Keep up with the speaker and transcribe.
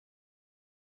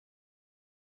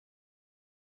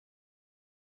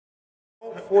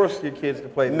Don't force your kids to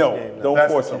play this game. No, don't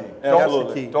force them.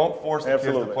 Absolutely. Don't force the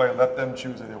kids to play. Let them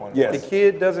choose if they want to play. The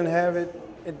kid doesn't have it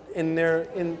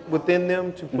within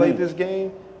them to play this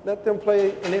game. Let them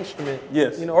play an instrument.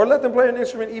 Yes. Or let them play an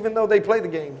instrument even though they play the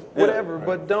game. Whatever. Right.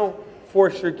 But don't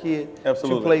force your kid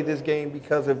to play this game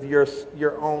because of your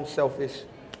own selfish,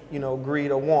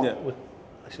 greed or want.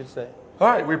 I should say. All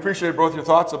right, we appreciate both your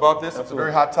thoughts about this. It's a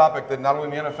very hot topic that not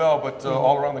only in the NFL, but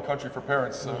all around the country for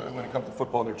parents when it comes to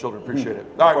football and their children. Appreciate it.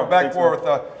 All right, we're back with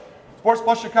Sports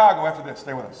Plus Chicago after this.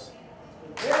 Stay with us.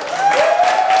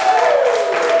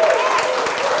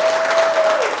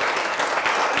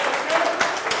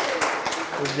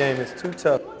 This game is too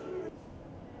tough.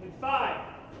 In 5,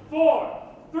 4,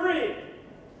 3.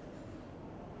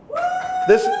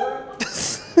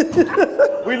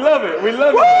 We love it. We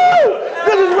love it. Woo!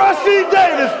 This is Rasheed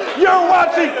Davis. You're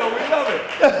watching we love it.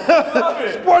 Love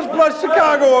it. Sports Plus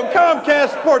Chicago on Comcast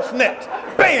Sportsnet.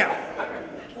 Bam!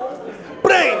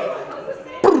 Bang!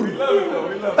 We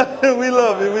love it, though. We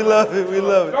love it. We love it. We love it. We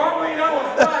love it. Normally, that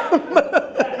was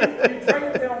right. You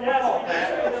trained them well.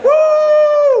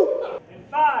 Woo! In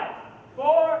 5,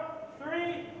 4,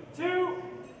 3, 2.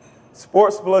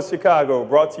 Sports Plus Chicago,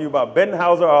 brought to you by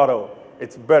Benhauser Auto.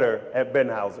 It's better at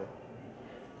Benhauser.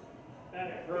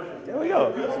 There we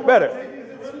go. It's better.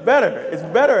 It's better. It's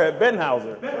better at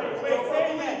Benhauser.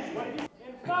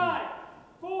 In 5,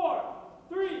 4,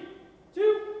 3,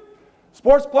 2.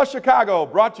 Sports Plus Chicago,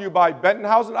 brought to you by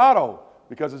Bentonhausen Auto,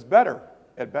 because it's better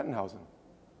at Bentonhausen.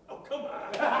 Oh, come on.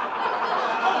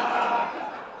 I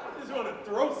just want to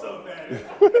throw something at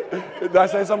it. Did I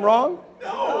say something wrong?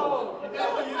 No, you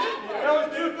didn't. That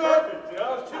was too perfect. That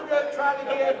was too good trying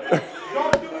to get.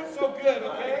 Don't do it so good,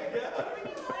 okay?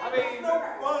 I mean,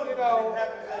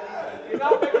 you're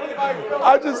not making anybody feel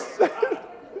I just said.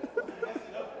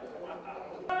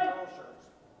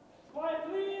 Quiet,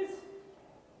 please.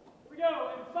 Here we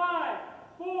go. In 5,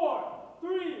 4,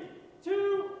 3,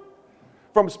 2.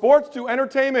 From sports to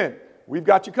entertainment, we've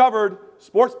got you covered.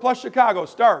 Sports Plus Chicago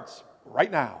starts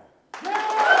right now.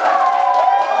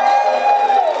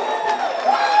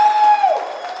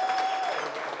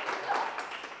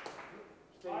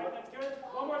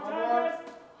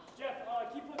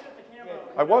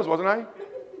 I was, wasn't I?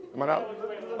 Am I not?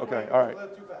 Okay, all right.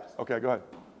 Okay, go ahead.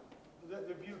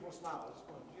 The beautiful smile.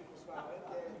 Beautiful smile.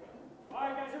 All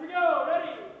right, guys, here we go.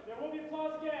 Ready? There will be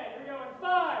applause again. Here we go in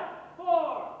 5,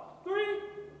 4, 3,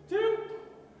 2.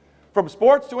 From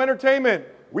sports to entertainment,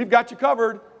 we've got you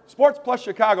covered. Sports Plus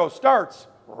Chicago starts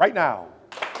right now.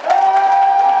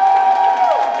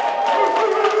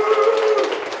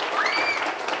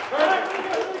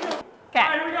 Okay. All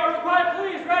right, here we go. Quiet,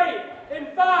 please. Ready? In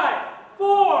 5,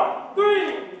 4,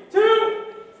 3, 2.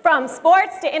 From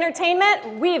sports to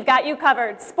entertainment, we've got you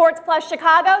covered. Sports Plus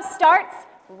Chicago starts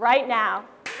right now.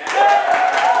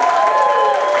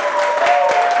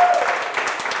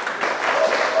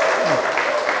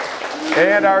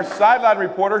 And our sideline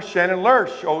reporter, Shannon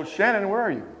Lersch. Oh, Shannon, where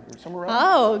are you? You're somewhere around?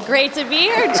 Oh, great to be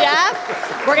here,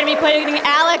 Jeff. We're going to be putting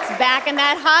Alex back in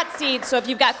that hot seat. So if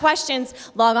you've got questions,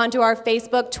 log on to our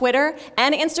Facebook, Twitter,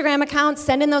 and Instagram accounts.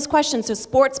 Send in those questions to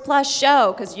Sports Plus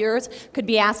Show, because yours could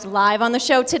be asked live on the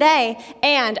show today.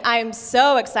 And I'm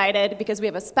so excited because we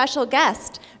have a special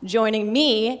guest joining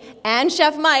me and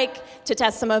Chef Mike to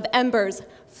test some of Ember's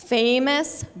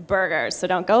famous burgers. So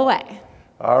don't go away.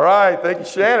 All right, thank you,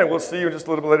 Shannon. We'll see you just a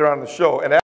little bit later on in the show.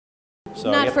 And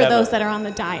so not for those that are on the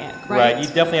diet, right? Right, you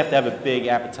definitely have to have a big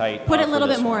appetite. Put a little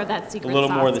bit more of that secret sauce. A little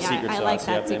more of the secret sauce. I like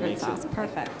that secret sauce.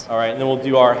 Perfect. All right, and then we'll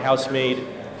do our house-made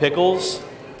pickles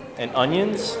and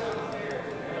onions.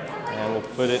 And we'll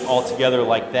put it all together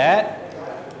like that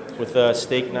with a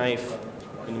steak knife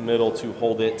in the middle to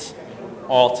hold it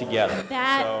all together.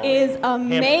 That is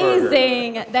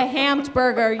amazing. The hammed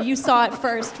burger. You saw it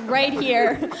first right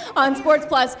here on Sports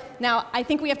Plus. Now, I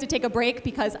think we have to take a break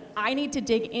because I need to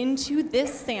dig into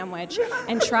this sandwich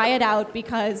and try it out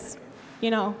because,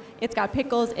 it's got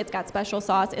pickles, it's got special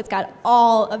sauce, it's got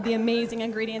all of the amazing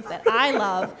ingredients that I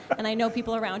love, and I know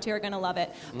people around here are going to love it.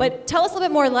 But tell us a little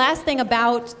bit more, last thing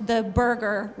about the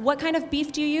burger. What kind of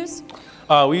beef do you use?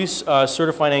 We use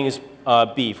certified Angus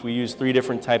beef. We use 3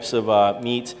 different types of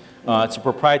meat. It's a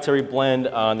proprietary blend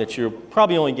that you'll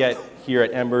probably only get here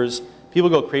at Ember's. People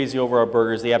go crazy over our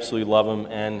burgers. They absolutely love them.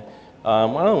 And I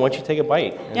don't know, why don't you take a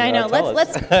bite? And, yeah, I know.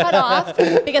 Let's cut off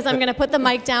because I'm going to put the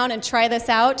mic down and try this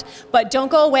out. But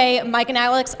don't go away. Mike and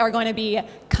Alex are going to be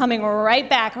coming right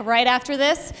back right after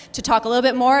this to talk a little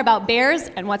bit more about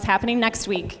Bears and what's happening next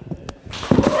week.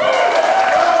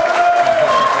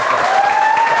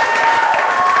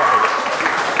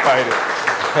 Fight it.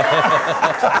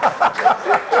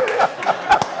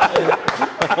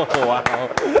 Oh, wow.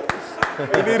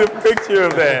 We need a picture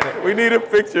of that. We need a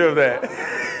picture of that.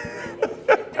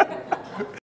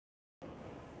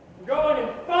 We're going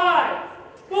in 5,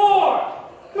 4,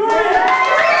 3.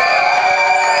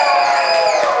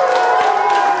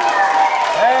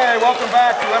 Hey, welcome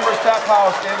back to Embers Tap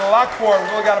House in Lockport.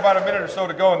 We've only got about a minute or so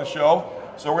to go in the show.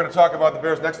 So we're going to talk about the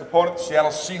Bears' next opponent, the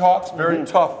Seattle Seahawks. Very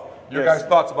tough. Your guys'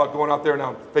 thoughts about going out there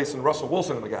now facing Russell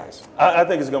Wilson and the guys? I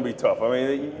think it's going to be tough. I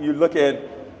mean, you look at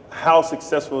how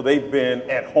successful they've been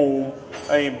at home.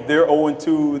 I mean, they're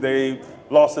 0-2. They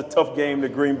lost a tough game to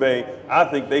Green Bay. I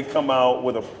think they come out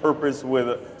with a purpose,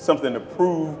 with something to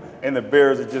prove, and the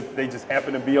Bears they just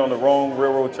happen to be on the wrong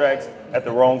railroad tracks at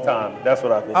the wrong time. That's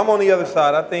what I think. I'm on the other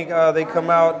side. I think they come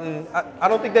out and I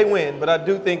don't think they win, but I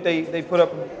do think they put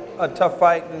up a tough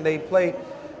fight and they play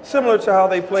similar to how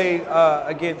they played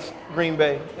against Green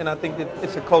Bay, and I think that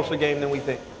it's a closer game than we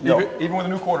think. Even with a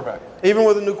new quarterback? Even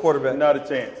with a new quarterback. Not a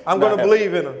chance. I'm going to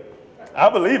believe in him. I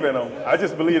believe in them. I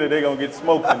just believe that they're going to get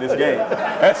smoked in this game.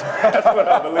 That's what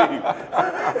I believe.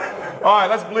 All right,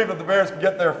 let's believe that the Bears can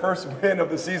get their first win of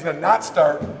the season and not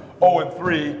start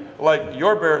 0-3 like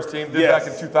your Bears team did back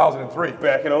in 2003.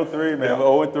 Back in 03, man.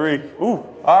 0-3. Ooh.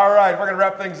 All right, we're going to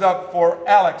wrap things up for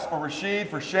Alex, for Rashid,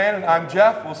 for Shannon. I'm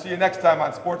Jeff. We'll see you next time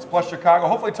on Sports Plus Chicago.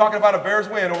 Hopefully talking about a Bears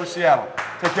win over Seattle.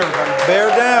 Take care, everybody. Bear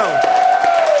down.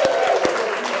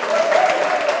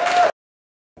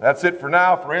 That's it for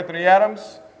now. For Anthony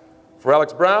Adams, for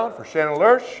Alex Brown, for Shannon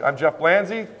Lurch, I'm Jeff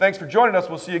Blanzy. Thanks for joining us.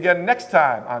 We'll see you again next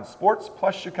time on Sports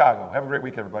Plus Chicago. Have a great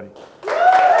week, everybody.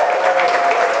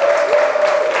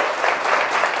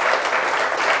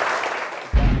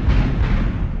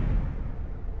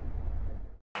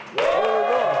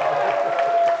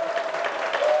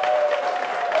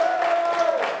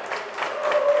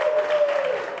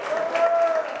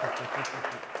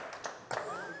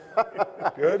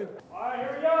 Good. All right,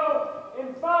 here we go.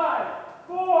 In 5,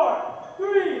 4,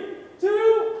 3,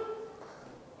 2.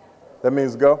 That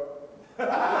means go? Nah,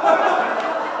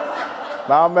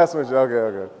 I'm messing with you.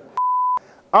 Okay.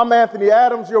 I'm Anthony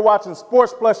Adams. You're watching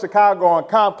Sports Plus Chicago on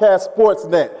Comcast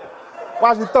Sportsnet.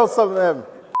 Why don't you throw something at me?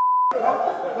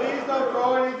 Please don't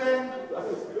throw anything.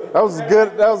 That was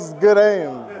good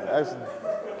aim, actually.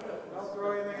 Don't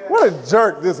throw anything at What a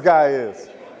jerk this guy is.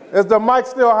 Is the mic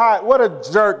still hot? What a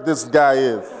jerk this guy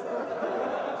is.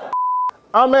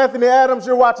 I'm Anthony Adams.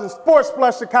 You're watching Sports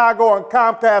Plus Chicago on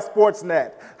Comcast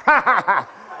Sportsnet. Ha ha ha.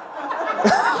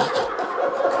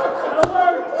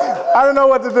 I don't know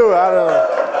what to do. I don't know.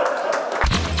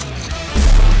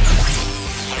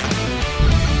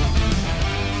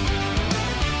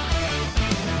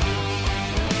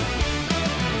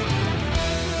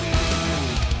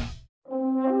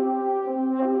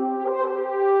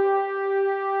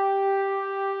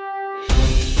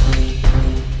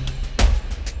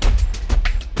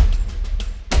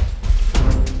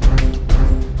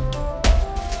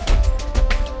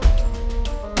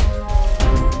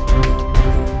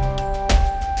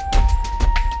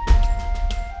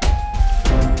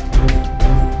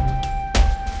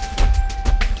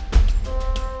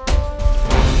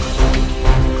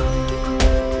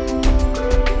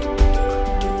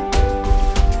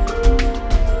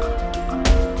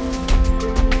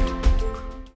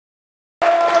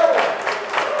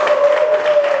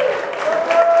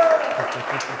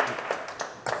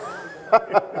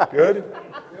 Good?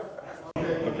 Okay.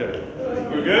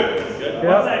 We're good? Yep.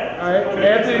 All right.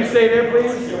 Anthony, stay there,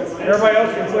 please. Everybody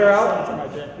else can clear out.